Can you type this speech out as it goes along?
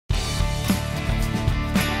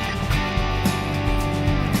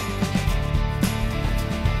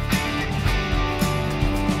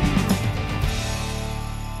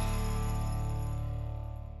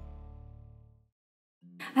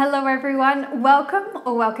Hello everyone, welcome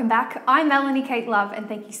or welcome back. I'm Melanie Kate Love and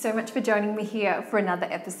thank you so much for joining me here for another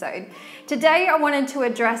episode. Today I wanted to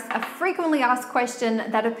address a frequently asked question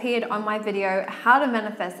that appeared on my video, How to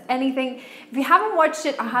Manifest Anything. If you haven't watched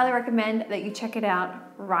it, I highly recommend that you check it out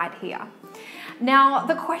right here. Now,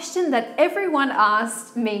 the question that everyone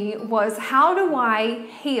asked me was, how do I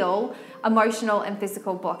heal emotional and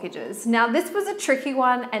physical blockages? Now, this was a tricky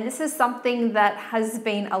one, and this is something that has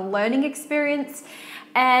been a learning experience.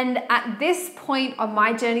 And at this point on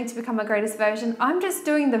my journey to become my greatest version, I'm just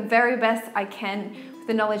doing the very best I can with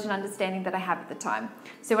the knowledge and understanding that I have at the time.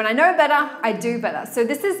 So when I know better, I do better. So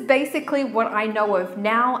this is basically what I know of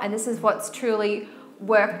now, and this is what's truly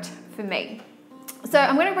worked for me. So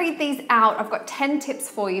I'm going to read these out. I've got 10 tips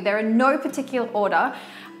for you. They're in no particular order,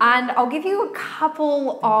 and I'll give you a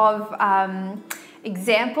couple of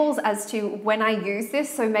examples as to when I use this,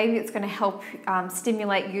 so maybe it's going to help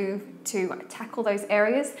stimulate you to tackle those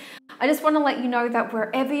areas. I just want to let you know that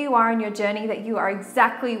wherever you are in your journey, that you are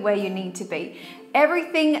exactly where you need to be.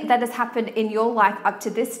 Everything that has happened in your life up to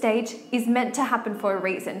this stage is meant to happen for a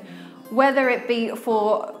reason, whether it be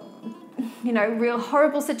for real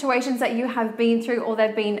horrible situations that you have been through, or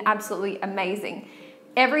they've been absolutely amazing.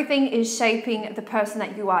 Everything is shaping the person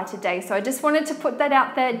that you are today. So I just wanted to put that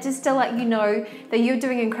out there just to let you know that you're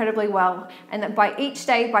doing incredibly well, and that by each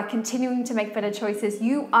day, by continuing to make better choices,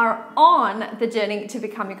 you are on the journey to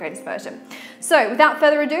become your greatest version. So without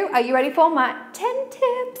further ado, are you ready for my 10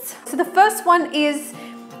 tips? So the first one is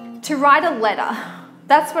to write a letter.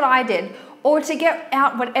 That's what I did. Or to get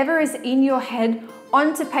out whatever is in your head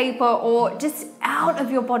onto paper, or just out of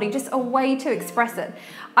your body, just a way to express it.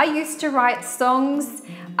 I used to write songs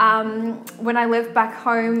when I lived back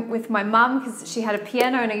home with my mum, because she had a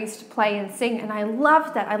piano and I used to play and sing, and I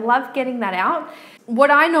loved that. I loved getting that out. What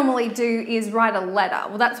I normally do is write a letter.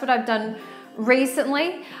 Well, that's what I've done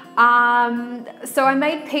recently. So I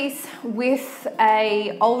made peace with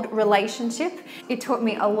an old relationship. It taught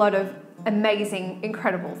me a lot of amazing,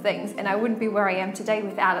 incredible things, and I wouldn't be where I am today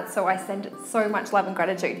without it, so I send it so much love and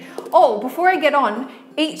gratitude. Oh, before I get on,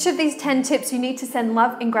 each of these 10 tips, you need to send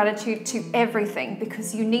love and gratitude to everything,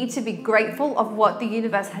 because you need to be grateful of what the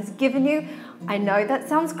universe has given you. I know that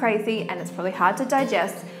sounds crazy and it's probably hard to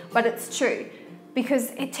digest, but it's true,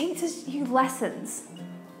 because it teaches you lessons.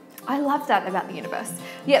 I love that about the universe.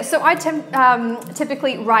 Yeah, so I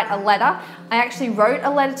typically write a letter. I actually wrote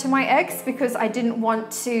a letter to my ex because I didn't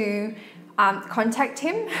want to contact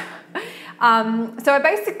him. So I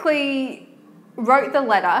basically wrote the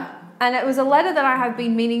letter, and it was a letter that I have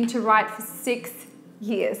been meaning to write for 6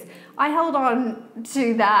 years. I held on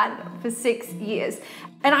to that for 6 years.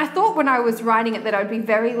 And I thought when I was writing it that I would be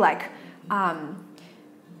very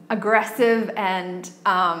aggressive and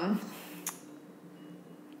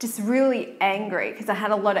just really angry, because I had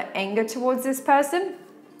a lot of anger towards this person.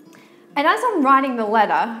 And as I'm writing the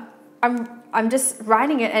letter, I'm just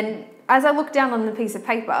writing it, and as I look down on the piece of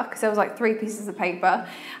paper, because there was like 3 pieces of paper,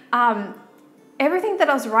 everything that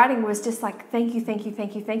I was writing was just like, thank you, thank you,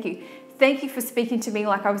 thank you, thank you. Thank you for speaking to me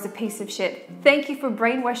like I was a piece of shit. Thank you for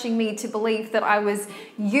brainwashing me to believe that I was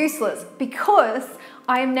useless, because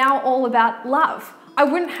I am now all about love. I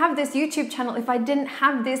wouldn't have this YouTube channel if I didn't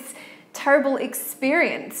have this terrible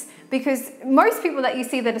experience, because most people that you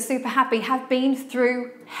see that are super happy have been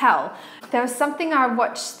through hell. There was something I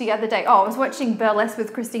watched the other day. I was watching Burlesque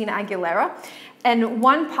with Christina Aguilera, and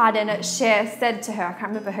one part in it, Cher said to her, I can't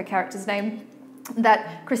remember her character's name,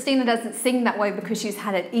 that Christina doesn't sing that way because she's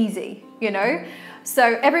had it easy,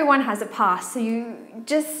 So everyone has a past. So you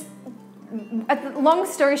just, long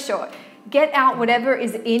story short, get out whatever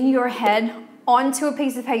is in your head onto a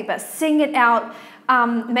piece of paper, sing it out.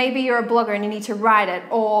 Maybe you're a blogger and you need to write it,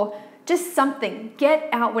 or just something. Get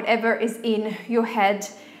out whatever is in your head.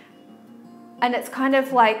 And it's kind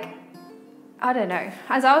of like, I don't know,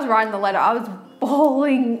 as I was writing the letter, I was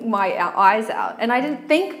bawling my eyes out, and I didn't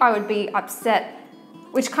think I would be upset,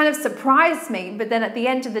 which kind of surprised me. But then at the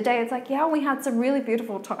end of the day, it's like, yeah, we had some really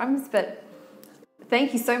beautiful times, but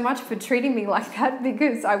thank you so much for treating me like that,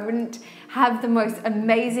 because I wouldn't have the most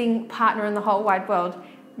amazing partner in the whole wide world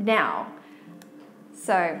now.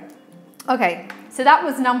 So, okay, so that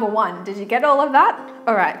was number 1. Did you get all of that?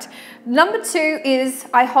 All right. Number 2 is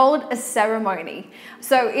I hold a ceremony.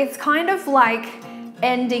 So it's kind of like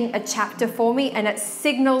ending a chapter for me, and it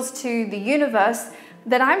signals to the universe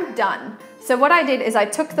that I'm done. So what I did is I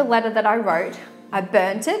took the letter that I wrote, I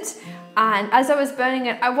burnt it, and as I was burning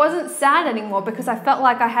it, I wasn't sad anymore, because I felt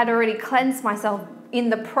like I had already cleansed myself in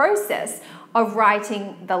the process of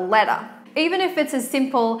writing the letter. Even if it's as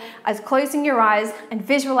simple as closing your eyes and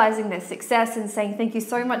visualizing their success and saying, thank you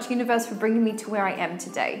so much, universe, for bringing me to where I am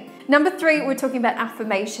today. Number 3, we're talking about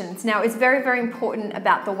affirmations. Now, it's very, very important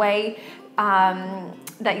about the way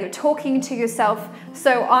that you're talking to yourself.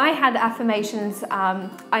 So I had affirmations,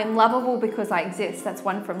 I'm lovable because I exist. That's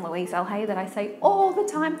one from Louise L. Hay that I say all the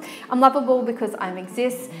time. I'm lovable because I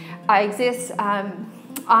exist. I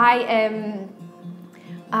am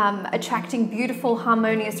attracting beautiful,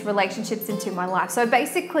 harmonious relationships into my life. So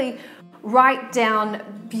basically, write down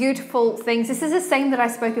beautiful things. This is the same that I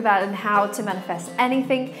spoke about in how to manifest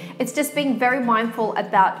anything. It's just being very mindful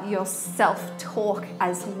about your self-talk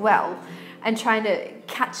as well and trying to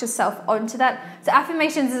catch yourself onto that. So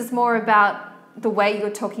affirmations is more about the way you're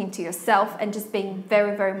talking to yourself and just being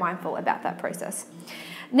very, very mindful about that process.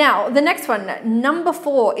 Now, the next one, number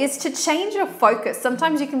 4, is to change your focus.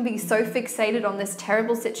 Sometimes you can be so fixated on this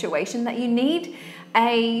terrible situation that you need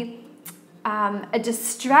a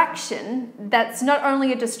distraction that's not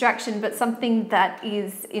only a distraction, but something that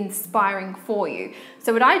is inspiring for you.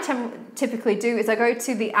 So what I typically do is I go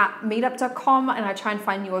to the app meetup.com and I try and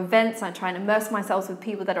find new events. And I try and immerse myself with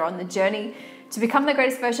people that are on the journey to become the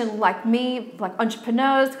greatest version like me, like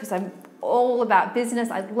entrepreneurs, because I'm all about business.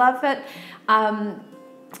 I love it.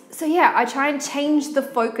 So yeah, I try and change the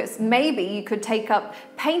focus. Maybe you could take up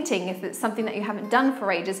painting if it's something that you haven't done for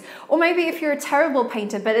ages. Or maybe if you're a terrible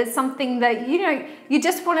painter, but it's something that, you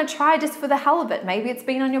just want to try just for the hell of it. Maybe it's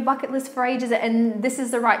been on your bucket list for ages and this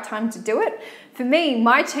is the right time to do it. For me,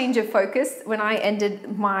 my change of focus when I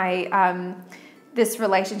ended my, this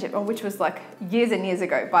relationship, which was like years and years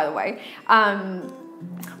ago, by the way,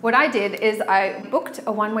 what I did is I booked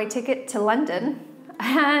a one-way ticket to London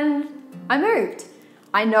and I moved.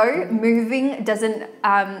 I know moving doesn't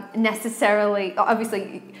necessarily,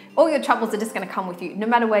 obviously, all your troubles are just going to come with you, no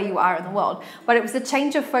matter where you are in the world. But it was a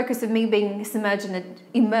change of focus of me being submerged and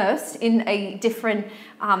immersed in a different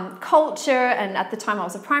culture. And at the time I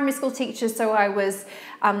was a primary school teacher, so I was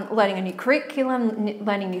learning a new curriculum,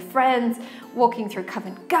 learning new friends, walking through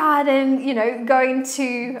Covent Garden, going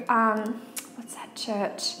to, what's that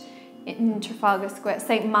church in Trafalgar Square?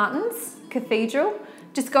 St. Martin's Cathedral.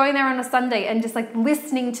 Just going there on a Sunday and just like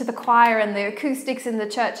listening to the choir and the acoustics in the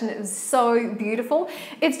church, and it was so beautiful.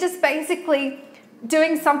 It's just basically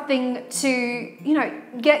doing something to,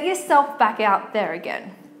 get yourself back out there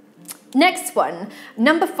again. Next one,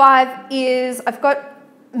 number 5 is I've got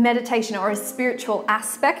meditation or a spiritual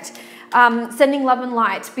aspect, sending love and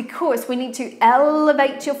light, because we need to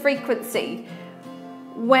elevate your frequency.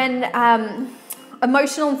 When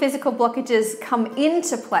emotional and physical blockages come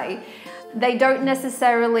into play, they don't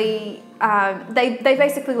necessarily, they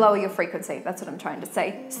basically lower your frequency. That's what I'm trying to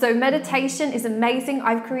say. So meditation is amazing.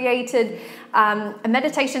 I've created a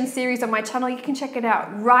meditation series on my channel. You can check it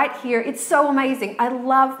out right here. It's so amazing. I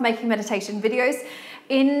love making meditation videos.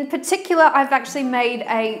 In particular, I've actually made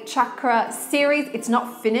a chakra series. It's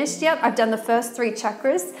not finished yet. I've done the first 3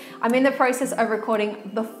 chakras. I'm in the process of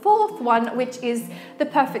recording the 4th one, which is the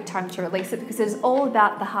perfect time to release it because it's all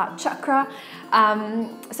about the heart chakra.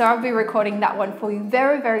 So I'll be recording that one for you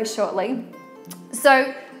very, very shortly.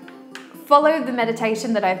 So follow the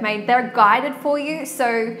meditation that I've made. They're guided for you.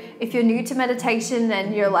 So if you're new to meditation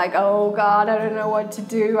and you're like, oh God, I don't know what to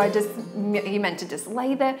do, you meant to just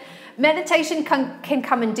lay there. Meditation can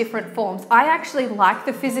come in different forms. I actually like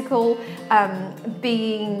the physical,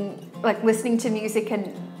 being like listening to music,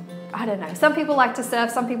 and I don't know. Some people like to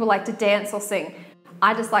surf, some people like to dance or sing.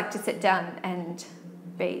 I just like to sit down and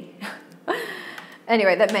be.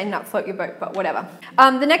 Anyway, that may not float your boat, but whatever.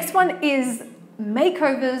 The next one is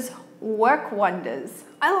makeovers work wonders.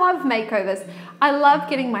 I love makeovers. I love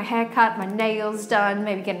getting my hair cut, my nails done,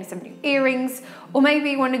 maybe getting some new earrings, or maybe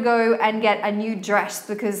you want to go and get a new dress,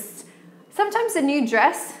 because sometimes a new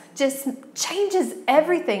dress just changes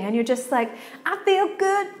everything and you're just like, I feel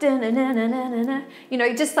good,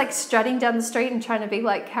 just like strutting down the street and trying to be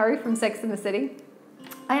like Harry from Sex and the City.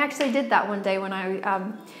 I actually did that one day when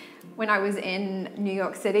I was in New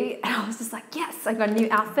York City, and I was just like, yes, I got a new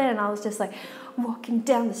outfit, and I was just like walking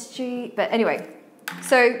down the street. But anyway,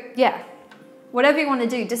 so yeah, whatever you want to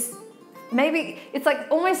do, just maybe it's like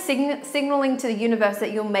almost signaling to the universe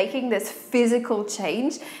that you're making this physical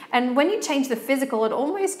change. And when you change the physical,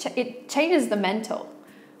 it changes the mental.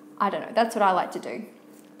 I don't know, that's what I like to do.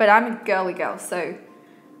 But I'm a girly girl, so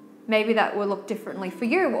maybe that will look differently for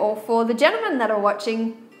you, or for the gentlemen that are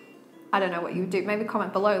watching. I don't know what you would do. Maybe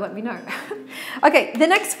comment below, let me know. Okay, the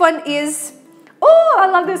next one is Oh, I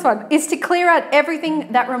love this one. Is to clear out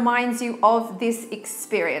everything that reminds you of this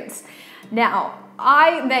experience. Now,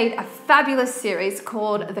 I made a fabulous series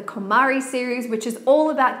called the KonMari series, which is all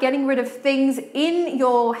about getting rid of things in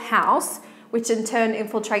your house, which in turn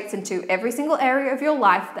infiltrates into every single area of your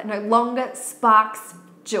life that no longer sparks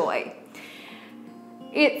joy.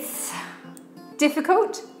 It's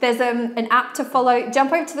difficult. There's an app to follow.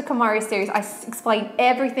 Jump over to the KonMari series. I explain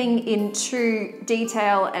everything in true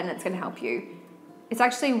detail and it's going to help you. It's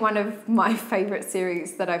actually one of my favorite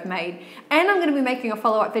series that I've made. And I'm going to be making a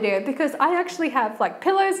follow-up video because I actually have like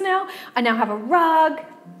pillows now. I now have a rug.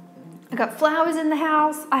 I've got flowers in the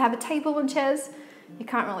house. I have a table and chairs. You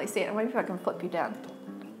can't really see it. I wonder if I can flip you down.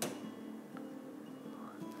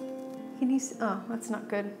 Can you see? Oh, that's not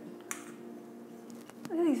good.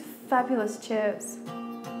 Look at these fabulous chairs.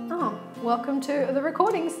 Oh, welcome to the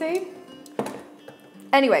recording, Steve.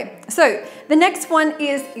 Anyway, so the next one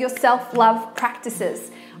is your self-love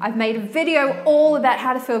practices. I've made a video all about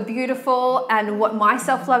how to feel beautiful and what my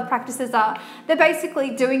self-love practices are. They're basically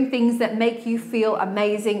doing things that make you feel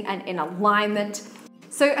amazing and in alignment.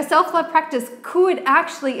 So a self-love practice could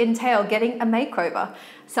actually entail getting a makeover.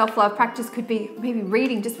 Self-love practice could be maybe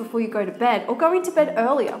reading just before you go to bed or going to bed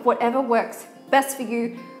earlier, whatever works best for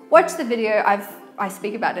you. Watch the video, I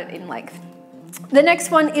speak about it in length. The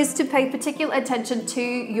next one is to pay particular attention to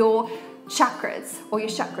your chakras or your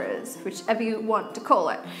chakras, whichever you want to call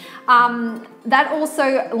it. That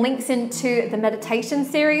also links into the meditation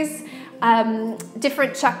series.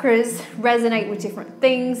 Different chakras resonate with different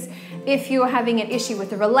things. If you're having an issue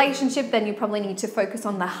with a relationship, then you probably need to focus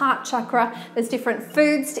on the heart chakra. There's different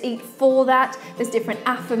foods to eat for that. There's different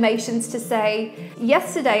affirmations to say.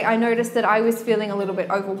 Yesterday, I noticed that I was feeling a little bit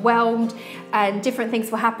overwhelmed and different things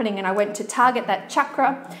were happening, and I went to target that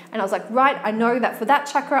chakra and I was like, right, I know that for that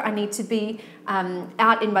chakra, I need to be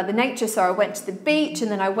out in Mother Nature. So I went to the beach and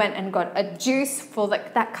then I went and got a juice for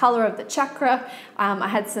that color of the chakra. I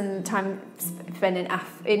had some time spent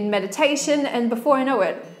in meditation, and before I know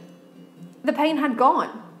it, the pain had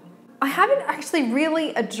gone. I haven't actually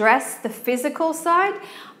really addressed the physical side,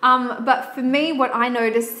 but for me, what I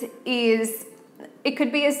noticed is it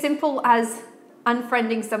could be as simple as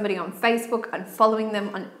unfriending somebody on Facebook, unfollowing them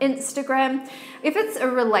on Instagram. If it's a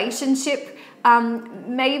relationship,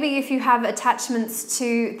 maybe if you have attachments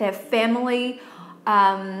to their family,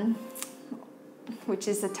 which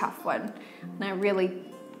is a tough one, and I really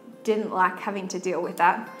didn't like having to deal with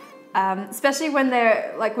that. Especially when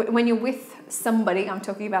they're like when you're with somebody. I'm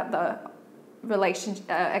talking about the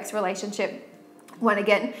ex-relationship one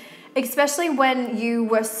again. Especially when you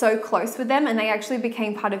were so close with them and they actually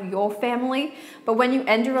became part of your family. But when you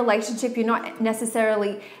end a relationship, you're not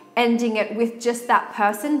necessarily ending it with just that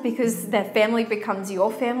person because their family becomes your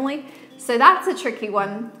family. So that's a tricky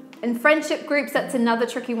one. In friendship groups, that's another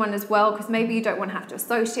tricky one as well, because maybe you don't want to have to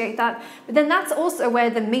associate that. But then that's also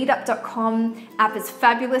where the meetup.com app is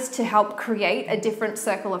fabulous to help create a different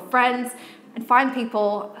circle of friends and find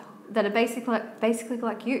people that are basically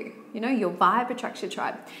like you. You know, your vibe attracts your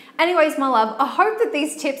tribe. Anyways, my love, I hope that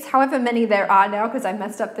these tips, however many there are now, because I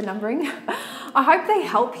messed up the numbering, I hope they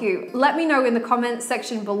help you. Let me know in the comments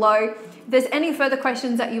section below if there's any further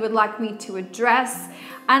questions that you would like me to address.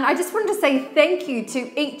 And I just wanted to say thank you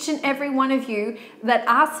to each and every one of you that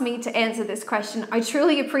asked me to answer this question. I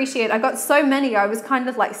truly appreciate it. I got so many. I was kind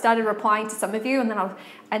of like started replying to some of you, and then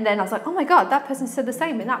I was like, oh my God, that person said the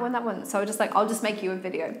same, and that one. So I was just like, I'll just make you a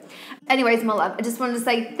video. Anyways, my love, I just wanted to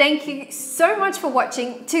say thank you so much for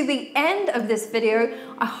watching to the end of this video.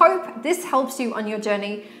 I hope this helps you on your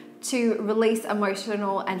journey to release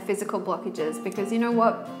emotional and physical blockages, because you know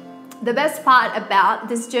what? The best part about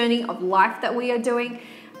this journey of life that we are doing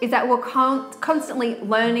is that we're constantly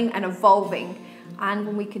learning and evolving. And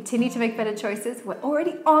when we continue to make better choices, we're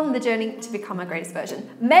already on the journey to become our greatest version.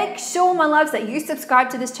 Make sure, my loves, that you subscribe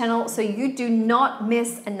to this channel so you do not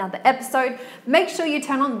miss another episode. Make sure you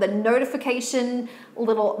turn on the notification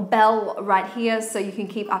little bell right here so you can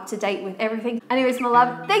keep up to date with everything. Anyways, my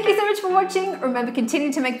love, thank you so much for watching. Remember,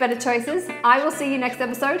 continue to make better choices. I will see you next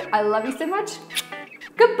episode. I love you so much.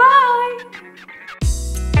 Goodbye.